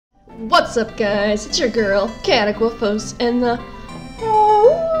What's up, guys? It's your girl, Wolfos, and the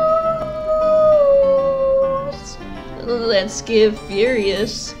Let's Get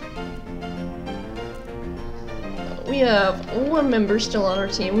Furious. We have one member still on our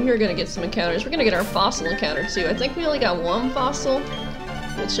team. We are gonna get some encounters. We're gonna get our fossil encounter too. I think we only got one fossil.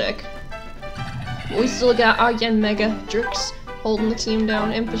 We'll check. We still got Aryan Mega, Drix, holding the team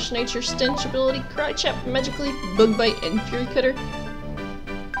down, Impish Nature, Stench Ability, Cry Chap, Magically, Bug Bite, and Fury Cutter.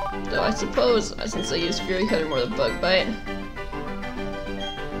 Though I suppose, since I use Fury Cutter more than Bug Bite.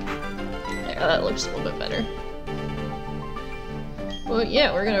 Yeah, that looks a little bit better. Well,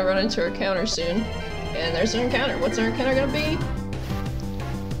 yeah, we're gonna run into our counter soon. And there's our encounter. What's our encounter gonna be?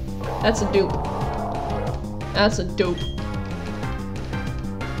 That's a dupe. That's a dope.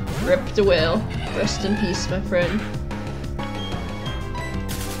 Rip the whale. Rest in peace, my friend.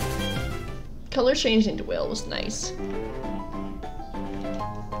 Color changing to whale was nice.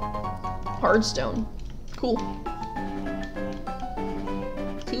 Hardstone. Cool.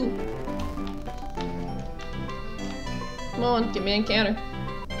 Cool. Come on, give me an encounter.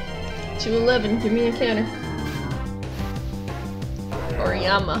 211, give me an encounter.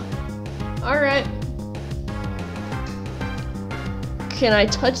 Oriyama. Alright. Can I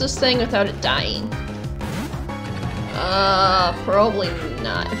touch this thing without it dying? Probably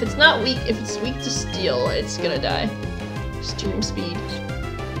not. If it's not weak, if it's weak to steel, it's gonna die. Extreme speed.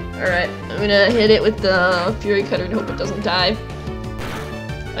 Alright, I'm gonna hit it with the Fury Cutter and hope it doesn't die.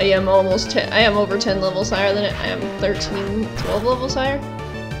 I am almost 10, I am over 10 levels higher than it. I am 13, 12 levels higher.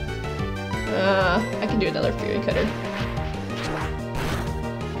 I can do another Fury Cutter.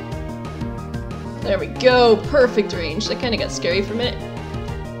 There we go, perfect range. That kinda got scary for a minute.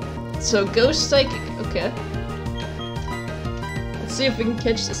 So, Ghost Psychic, okay. Let's see if we can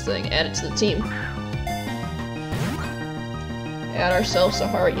catch this thing, add it to the team. Add ourselves a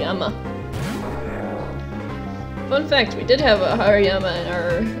Hariyama. Fun fact, we did have a Hariyama in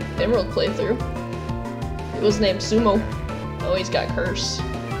our Emerald playthrough. It was named Sumo. Oh, he's got Curse.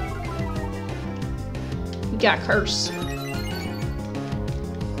 He got Curse.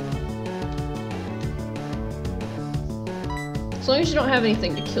 As long as you don't have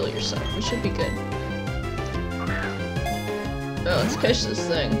anything to kill yourself, we should be good. Oh, let's catch this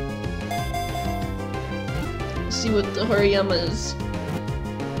thing. See what the Hariyama is.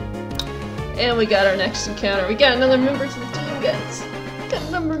 And we got our next encounter. We got another member to the team, guys. Got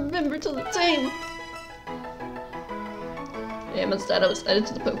another member to the team. And instead I was added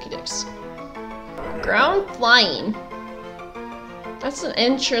to the Pokédex. Ground flying. That's an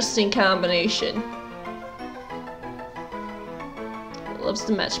interesting combination. It loves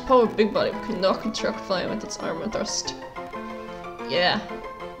to match power big body. We can knock a truck flying with its armor thrust. Yeah,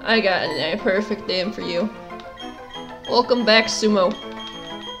 I got a perfect name for you. Welcome back, Sumo.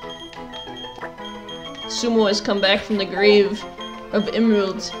 Sumo has come back from the grave of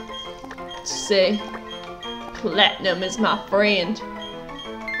Emerald to say, Platinum is my friend.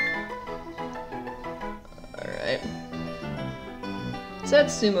 Alright. Let's add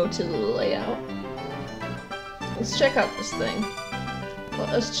Sumo to the layout. Let's check out this thing. Let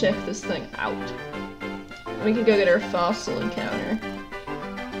us check this thing out. We can go get our fossil encounter.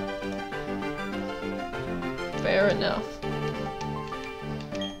 Fair enough.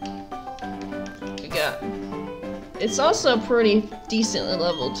 We got. It's also pretty decently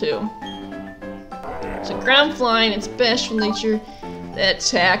leveled too. So ground flying, it's bashful nature, that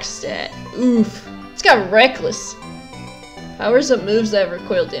attack stat. Oof. It's got reckless. Powers up moves that have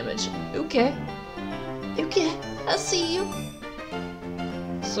recoil damage. Okay. Okay, I see you.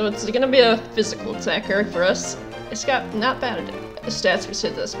 So it's gonna be a physical attacker for us. It's got not bad stats we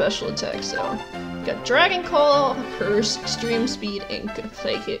said the special attack, so we got Dragon Call, Curse, Extreme Speed, and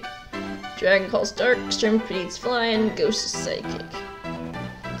Psychic. Dragon Call's Dark, Extreme Speed's Flying, Ghost is Psychic.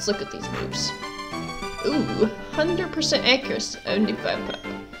 Let's look at these moves. Ooh, 100% accuracy, 75%.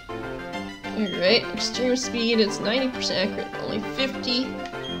 Alright, Extreme Speed is 90% accurate, only 50,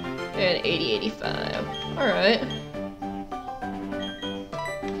 and 80-85. Alright.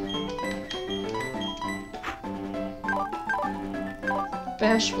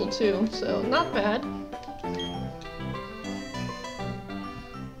 Bashful too, so not bad.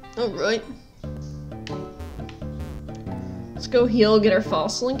 Alright. Let's go heal, get our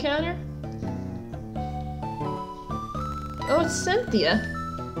fossil encounter. Oh, it's Cynthia.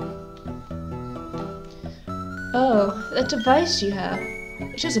 Oh, that device you have.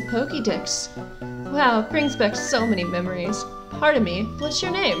 It's just a Pokédex. Wow, it brings back so many memories. Pardon me, what's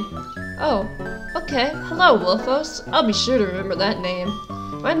your name? Oh, okay. Hello, Wolfos. I'll be sure to remember that name.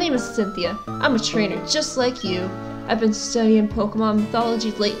 My name is Cynthia. I'm a trainer just like you. I've been studying Pokemon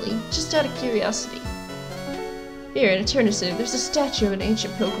mythology lately, just out of curiosity. Here in Eternative, there's a statue of an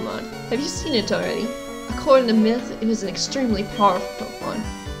ancient Pokemon. Have you seen it already? According to myth, it was an extremely powerful Pokemon.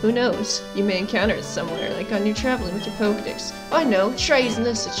 Who knows? You may encounter it somewhere, like when you're traveling with your Pokedex. Oh, I know. Try using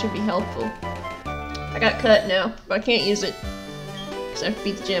this, it should be helpful. I got cut now, but I can't use it. Because I have to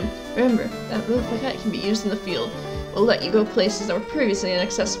beat the gym. Remember, that move like that can be used in the field. We'll let you go places that were previously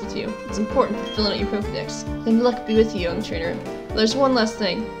inaccessible to you. It's important for filling out your Pokedex. Then luck be with you, young trainer. But there's one last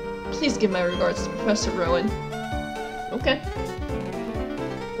thing. Please give my regards to Professor Rowan. Okay.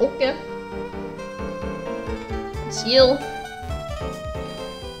 Okay. Let's heal.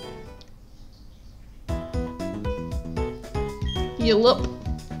 Heal up.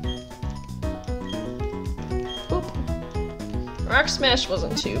 Boop. Rock Smash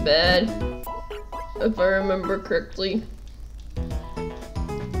wasn't too bad, if I remember correctly.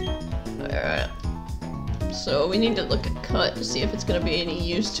 Alright. So we need to look at Cut to see if it's gonna be any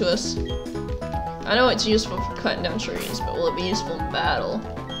use to us. I know it's useful for cutting down trees, but will it be useful in battle?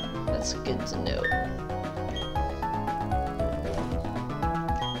 That's good to know.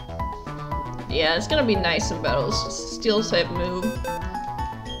 Yeah, it's gonna be nice in battle. It's just a steel type move.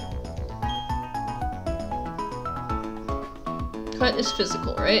 Cut is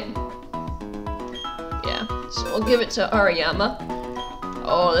physical, right? Yeah, so we'll give it to Ariyama.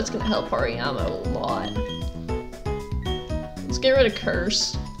 Oh, that's gonna help Ariyama a lot. Let's get rid of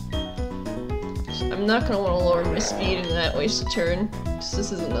Curse. I'm not gonna want to lower my speed in that waste a turn, because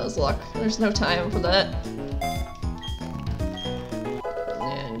this is a Nuzlocke. There's no time for that.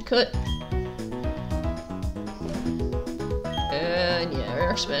 And Cut. And yeah,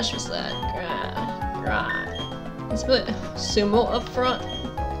 Rock Smash was that. Right. Let's put Sumo up front.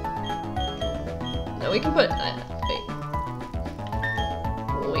 No, we can put.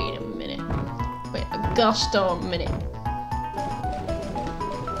 Wait a minute. Wait a gosh darn minute.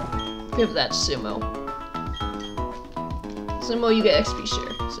 Give that Sumo. Sumo, you get XP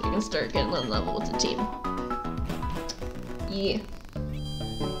share, so you can start getting on level with the team. Yeah.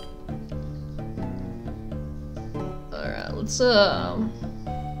 Alright, let's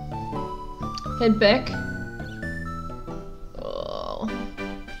head back. Oh.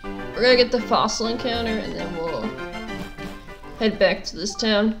 We're gonna get the fossil encounter and then we'll head back to this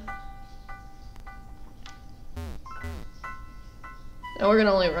town. Now we're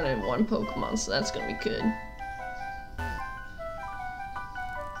gonna only run in one Pokemon, so that's gonna be good.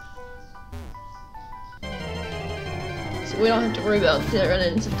 So we don't have to worry about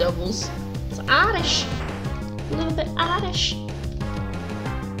running into doubles. It's oddish. A little bit oddish.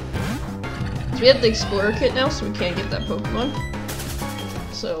 So we have the Explorer Kit now, so we can't get that Pokemon.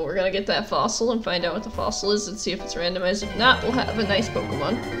 So we're gonna get that fossil and find out what the fossil is and see if it's randomized. If not, we'll have a nice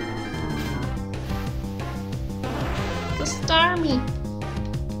Pokemon. It's a Starmie.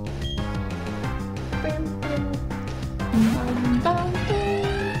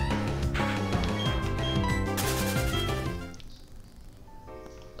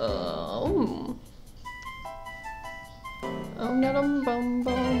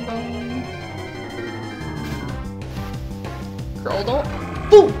 Crawled on.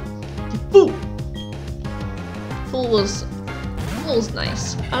 Boo! Boo! Fool was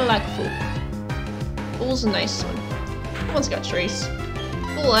nice. I like Fool. Fool's a nice one. That one's got Trace.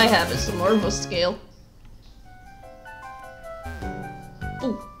 Fool I have is the Marvel scale.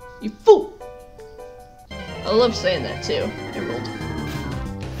 Fool. You fool! I love saying that too. Emerald.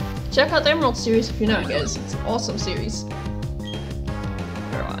 Check out the Emerald series if you're not, guys. It's an awesome series.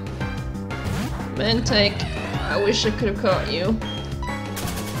 Alright. Mantank. I wish I could have caught you.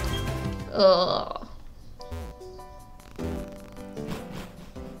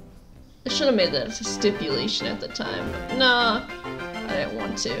 I should have made that a stipulation at the time, but nah, I didn't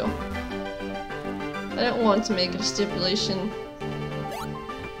want to. I didn't want to make it a stipulation,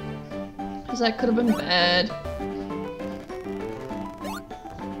 because that could have been bad.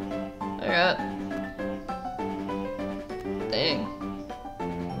 Alright. Dang.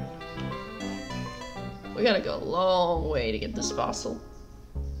 We gotta go a long way to get this fossil.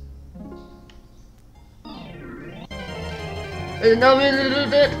 Oh,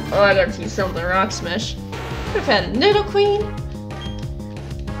 I gotta teach something Rock Smash. Could have had a Nidoqueen.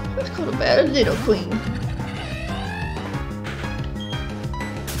 Could have had a Nidoqueen.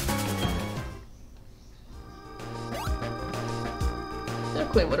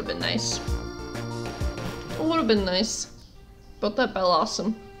 Nidoqueen would have been nice. It would have been nice. But that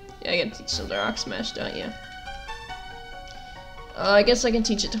Bellossom. Yeah, I gotta teach them the Rock Smash, don't you? I guess I can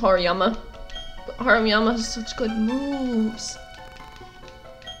teach it to Hariyama. But Hariyama has such good moves.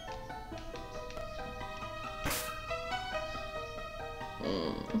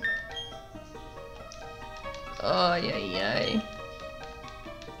 Oh, yeah.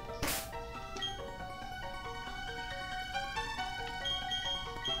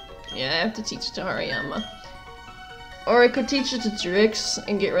 Yeah, I have to teach it to Hariyama. Or I could teach it to Drix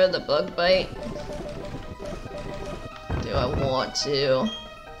and get rid of the bug bite. Do I want to?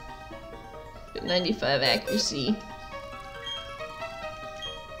 95 accuracy.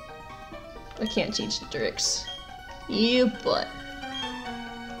 I can't teach the Drix. You butt.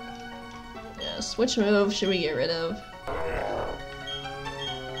 Yes, which move should we get rid of?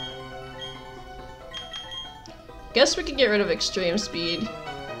 Guess we could get rid of extreme speed.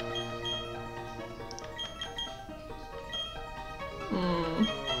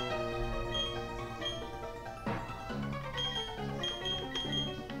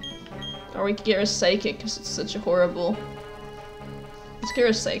 Or we could get rid of Psychic because it's such a horrible. Let's get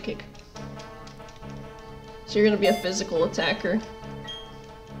rid of Psychic. So you're gonna be a physical attacker.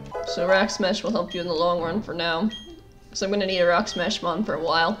 So Rock Smash will help you in the long run for now. So I'm gonna need a Rock Smash Mon for a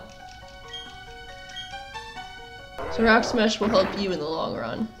while. So Rock Smash will help you in the long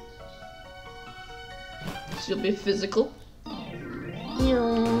run. So you'll be physical.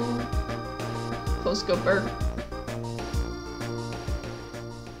 Post go burp.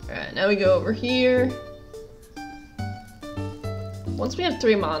 Alright, now we go over here. Once we have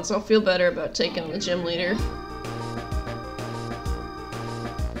 3 Mons, I'll feel better about taking the gym leader.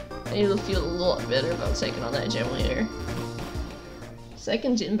 I need to feel a lot better about taking on that gym leader.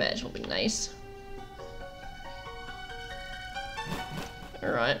 Second gym badge will be nice.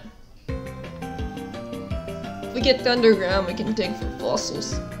 Alright. If we get underground, we can dig for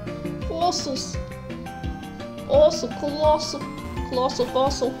fossils. Fossils! Also colossal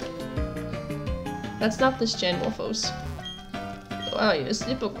fossil. That's not this gen, Wolfos. Wow, you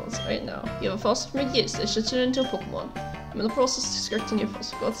study Pokemon right now. You have a fossil from me? Yes, I should turn it into a Pokemon. I'm in the process of constructing your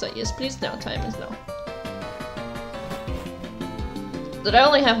fossil. Go outside. Yes, please now. Time is now. Did I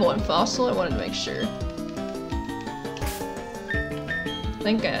only have 1 fossil? I wanted to make sure. I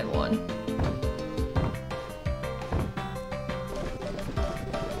think I had 1.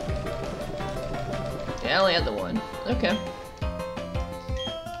 Yeah, I only had the 1. Okay.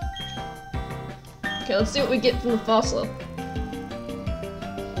 Okay, let's see what we get from the fossil.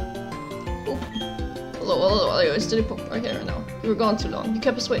 Hello, I study Pokemon. Okay, right now. You were gone too long. You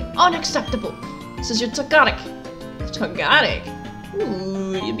kept us waiting. Unacceptable! This is your Tagatic! Tagatic?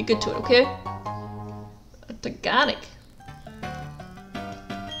 Ooh, you'd be good to it, okay? A Tagatic.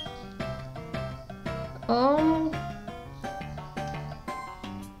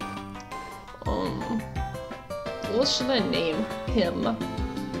 What should I name him?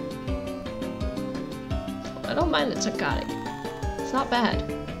 I don't mind the Tagatic. It's not bad.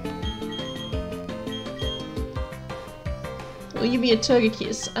 Will you be a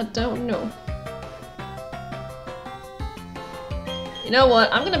Togekiss? I don't know. You know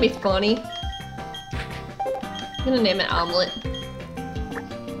what? I'm gonna be funny. I'm gonna name it Omelet.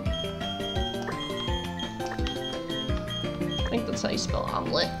 I think that's how you spell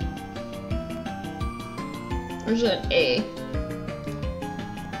omelet. Or is it an A?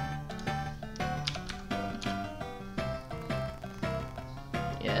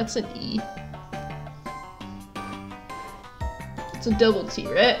 Yeah, it's an E. It's a double T,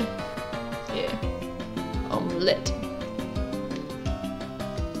 right? Yeah. Omelet.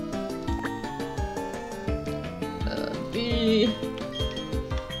 B.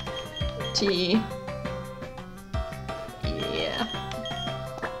 T. Yeah.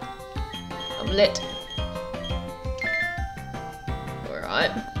 Omelet.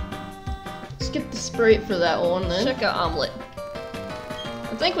 Alright. Skip the Sprite for that one then. Check out Omelet.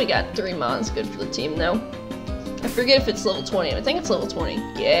 I think we got 3 Mons good for the team now. I forget if it's level 20. I think it's level 20.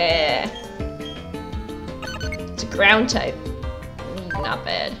 Yeah. It's a ground type. Not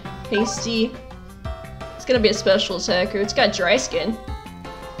bad. Hasty. It's gonna be a special attacker. It's got dry skin.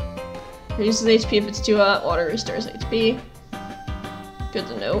 Reduces HP if it's too hot. Water restores HP. Good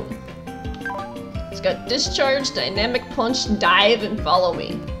to know. It's got discharge, dynamic punch, dive, and follow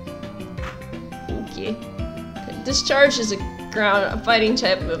me. Okay. Discharge is a fighting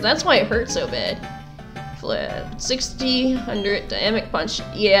type move. That's why it hurts so bad. 60, 100, dynamic punch.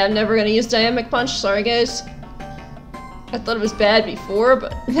 Yeah, I'm never gonna use dynamic punch. Sorry, guys. I thought it was bad before,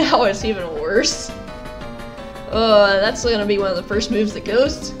 but now it's even worse. That's gonna be one of the first moves that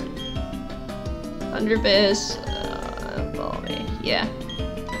goes. 100 biz. Follow me. Yeah.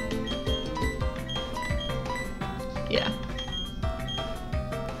 Yeah.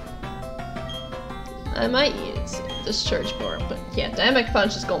 I might use discharge more, but yeah, dynamic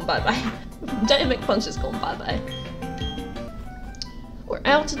punch is going bye-bye. Dynamic punch is going bye-bye. We're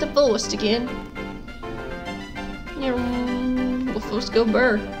We're out to the fullest again. Wolfos go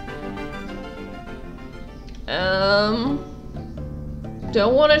burr.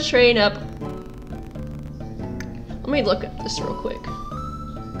 Don't want to train up. Let me look at this real quick.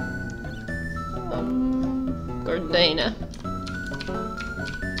 Gardena.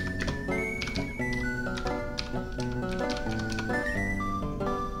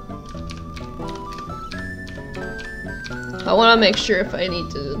 I want to make sure if I need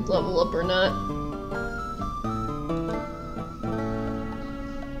to level up or not.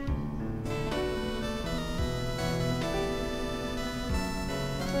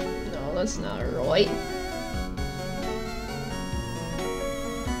 No, that's not right.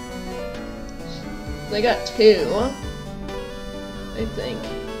 They got 2, I think.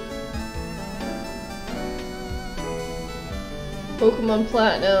 Pokemon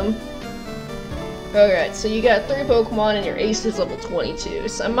Platinum. Alright, so you got 3 Pokemon and your ace is level 22,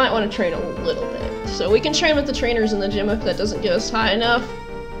 so I might want to train a little bit. So we can train with the trainers in the gym if that doesn't get us high enough.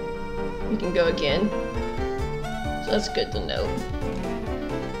 We can go again. So that's good to know.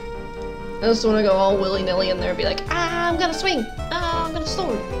 I just want to go all willy-nilly in there and be like, ah, I'm gonna swing! Ah, I'm gonna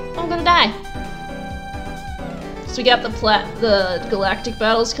sword! I'm gonna die! So we got the galactic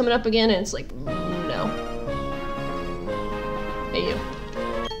battles coming up again, and it's like, no. Hey you.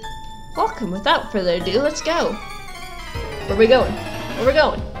 Welcome, without further ado, let's go. Where are we going? Where are we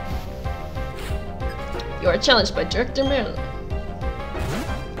going? You are challenged by Director Marilyn.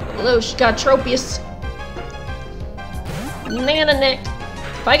 Hello, Tropius. Nananek.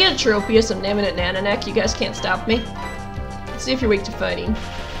 If I get a Tropius, I'm naming it Nananek. You guys can't stop me. Let's see if you're weak to fighting.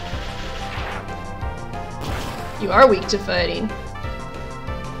 You are weak to fighting.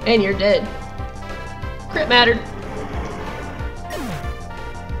 And you're dead. Crit mattered.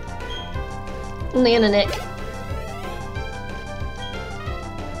 Nananek.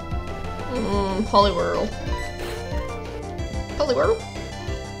 Poliwhirl. Poliwhirl?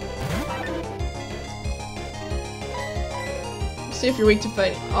 See if you're weak to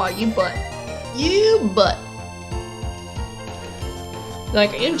fighting. Aw, you butt. You butt.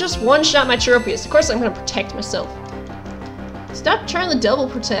 Like, you just one-shot my Tropius. Of course I'm gonna protect myself. Stop trying to double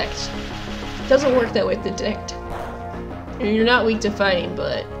protect. It doesn't work that way with the detect. And you're not weak to fighting,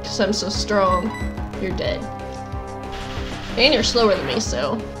 but because I'm so strong, you're dead. And you're slower than me,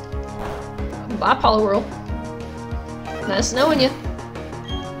 so... Bye, Poliwhirl. Nice knowing you.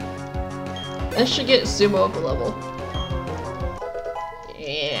 I should get Sumo up a level.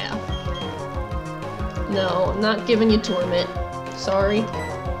 Yeah. No, I'm not giving you Torment. Sorry.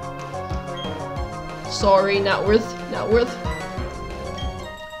 Sorry, not worth. Not worth.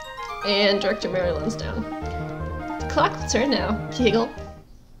 And Director Maryland's down. The clock will turn now. Giggle.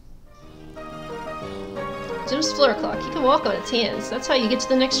 Jim's floor clock. You can walk on its hands. That's how you get to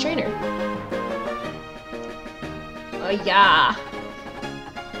the next trainer. Oh yeah.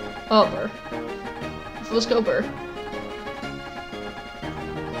 Oh, burr. Let's go, burr.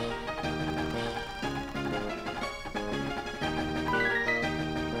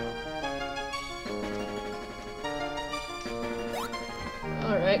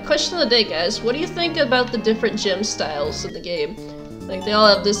 Alright, question of the day, guys. What do you think about the different gym styles in the game? Like, they all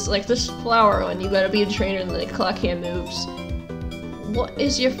have this, like, this flower one, you gotta be a trainer and the clock hand moves. What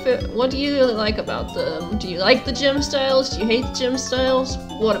is your what do you like about them? Do you like the gym styles? Do you hate the gym styles?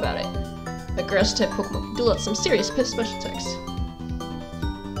 What about it? A grass type Pokemon do some serious special attacks.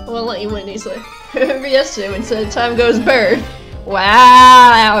 I wanna let you win these like remember yesterday when said time goes bird.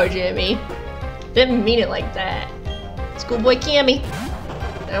 Wow, Jimmy. Didn't mean it like that. Schoolboy Cammy.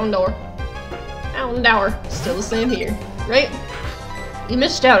 Down door. Down door. Still the same here. Right? You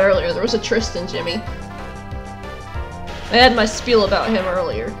missed out earlier. There was a Tristan, Jimmy. I had my spiel about him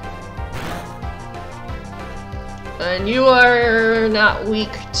earlier. And you are not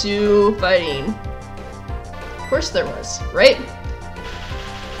weak to fighting. Of course there was, right?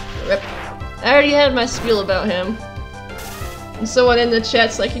 Rip. I already had my spiel about him. And someone in the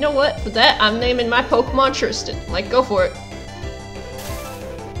chat's like, you know what? For that, I'm naming my Pokemon Tristan. Like, go for it.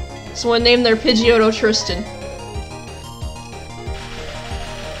 Someone named their Pidgeotto Tristan.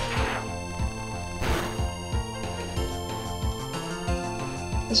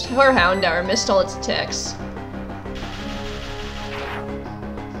 This poor Houndour missed all its attacks.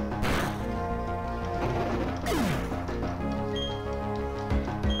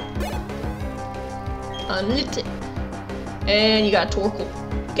 Unlit it. And you got Torkoal.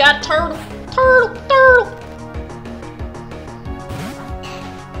 You got Turtle. Turtle. Turtle.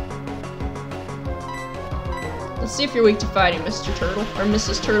 Let's see if you're weak to fighting, Mr. Turtle. Or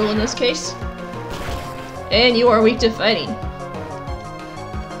Mrs. Turtle in this case. And you are weak to fighting.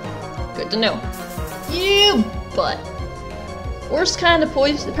 Good to know. You butt. Worst kind of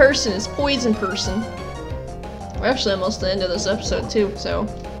poison person is poison person. We're actually almost at the end of this episode too, so...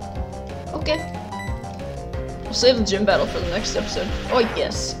 Okay. We'll save the gym battle for the next episode. Oh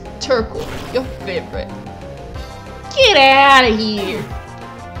yes, Turkle, your favorite. Get out of here!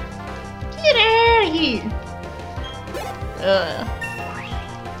 Get out of here!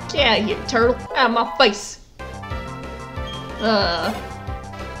 Get out of here, turtle! Out of my face!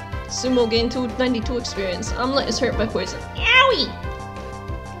 Sumo gained 292 experience. Omelette is hurt by poison. Owie!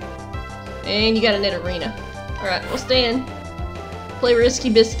 And you got a net arena. Alright, we'll stay in. Play Risky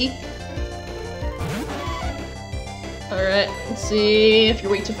Bisky. Alright, let's see if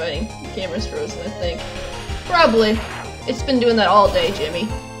you're weak to fighting. The camera's frozen, I think. Probably. It's been doing that all day, Jimmy.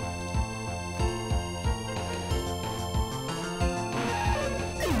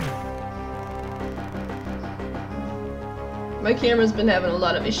 My camera's been having a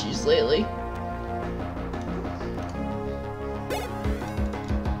lot of issues lately.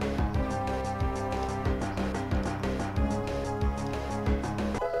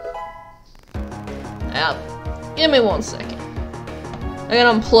 Out. Give me 1 second. I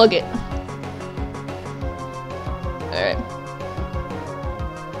gotta unplug it. Alright.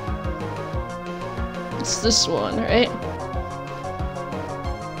 It's this one, right?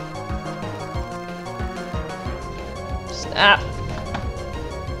 Stop.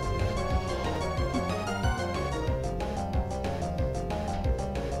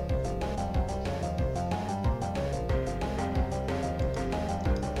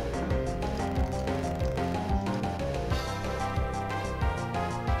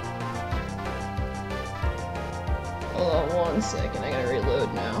 Hold on 1 second, I gotta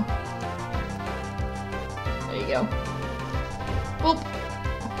reload now. There you go. Boop!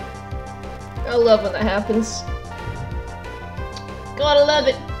 I love when that happens. Gotta love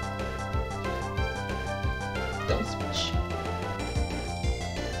it! Don't switch.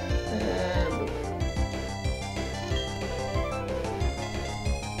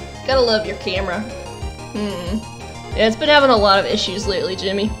 Gotta love your camera. Yeah, it's been having a lot of issues lately,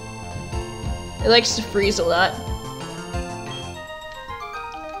 Jimmy. It likes to freeze a lot.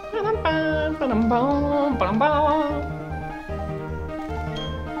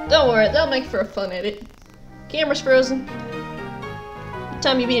 Don't worry, that'll make for a fun edit. Camera's frozen. Every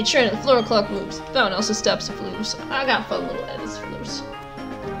time you beat a trainer, the floor clock moves. Fountain also stops if loose. I got fun little edits for those.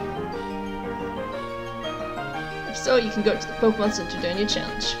 If so, you can go to the Pokemon Center during your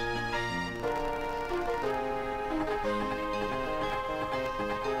challenge.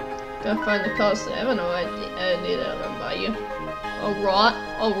 Gotta find the cost. I have no idea. I need to run by you. Oh rot!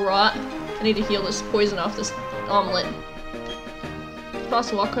 Oh rot! I need to heal this poison off this omelet. It's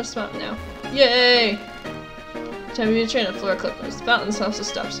possible to walk across the mountain now. Yay! Every time you beat a trainer, the floor clock moves. The fountain also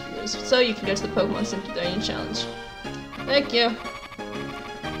stops if you lose. So you can go to the Pokemon Center during your challenge. Thank you.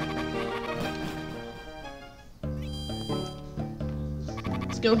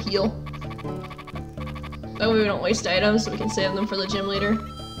 Let's go heal. That way we don't waste items, so we can save them for the gym leader.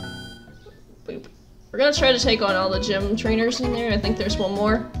 Boop. We're gonna try to take on all the gym trainers in there. I think there's one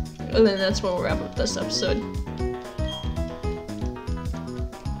more. And then that's when we'll wrap up this episode.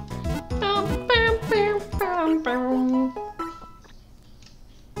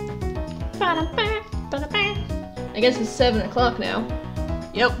 I guess it's 7 o'clock now.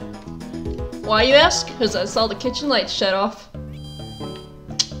 Yep. Why, you ask? Because I saw the kitchen lights shut off.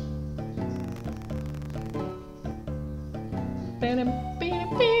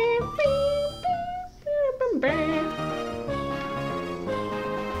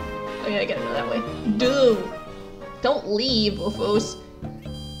 Oh yeah, I gotta go that way. Dude! Don't leave, Wolfos.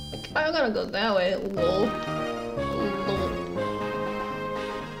 I gotta go that way, lol. Lol.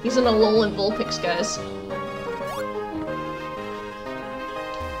 He's in a lol in Vulpix, guys.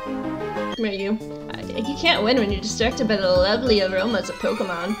 Come here, you. You can't win when you're distracted by the lovely aromas of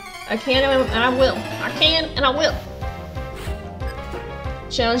Pokemon. I can and I will. I can and I will.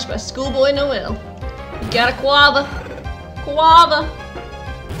 Challenged by Schoolboy Noel. You got a Quava. Quava.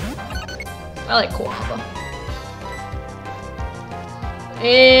 I like Quava.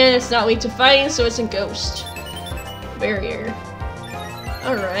 And it's not weak to fighting, so it's a ghost. Barrier.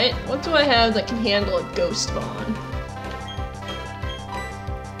 Alright, what do I have that can handle a ghost Vaughn?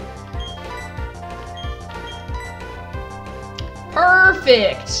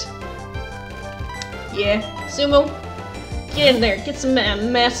 Perfect! Yeah, Sumo. Get in there, get some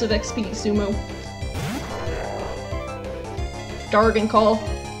massive XP, Sumo. Dargon Call.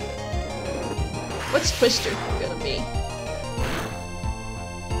 What's Twister gonna be?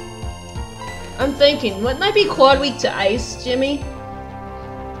 I'm thinking, wouldn't I be quad weak to ice, Jimmy?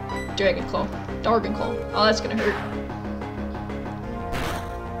 Dragon Claw. Dragon Claw. Oh, that's gonna hurt.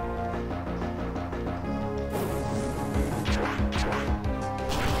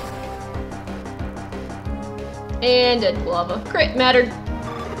 And Dead Lava. Crit mattered.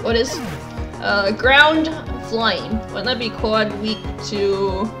 What is? Ground flying. Wouldn't that be quad weak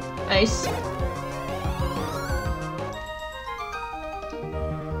to ice?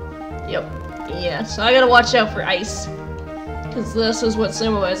 Yep. Yeah, so I gotta watch out for ice. Because this is what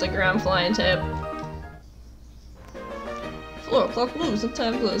symbolizes a ground flying type. Floor clock moves and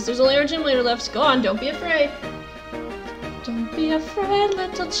time glows. There's only our gym leader left. Go on, don't be afraid. Don't be afraid,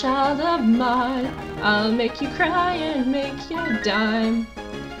 little child of mine. I'll make you cry and make you dime.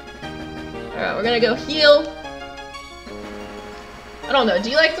 Alright, we're gonna go heal. I don't know, do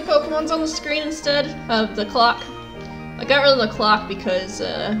you like the Pokemons on the screen instead of the clock? I got rid of the clock because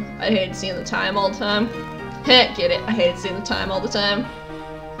I hated seeing the time all the time. Heh, get it, I hated seeing the time all the time.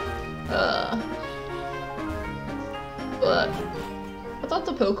 But I thought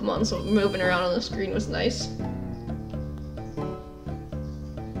the Pokemons moving around on the screen was nice.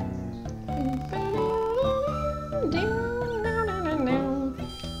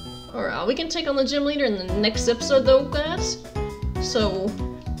 Alright, we can take on the gym leader in the next episode though, guys. So,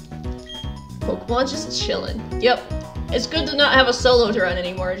 Pokemon just chilling. Yep, it's good to not have a solo to run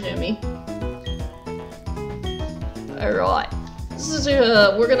anymore, Jimmy. Alright, this is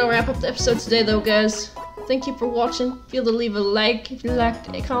we're gonna wrap up the episode today though, guys. Thank you for watching. Feel to leave a like if you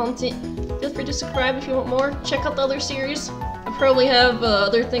liked the content. Feel free to subscribe if you want more. Check out the other series. I probably have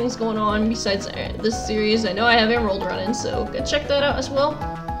other things going on besides this series. I know I have Emerald running, so go check that out as well.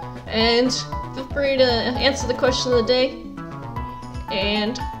 And feel free to answer the question of the day.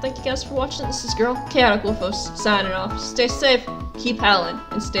 And thank you guys for watching. This is Girl Chaotic Wolfos signing off. Stay safe, keep howling,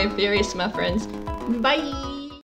 and stay furious, my friends. Bye!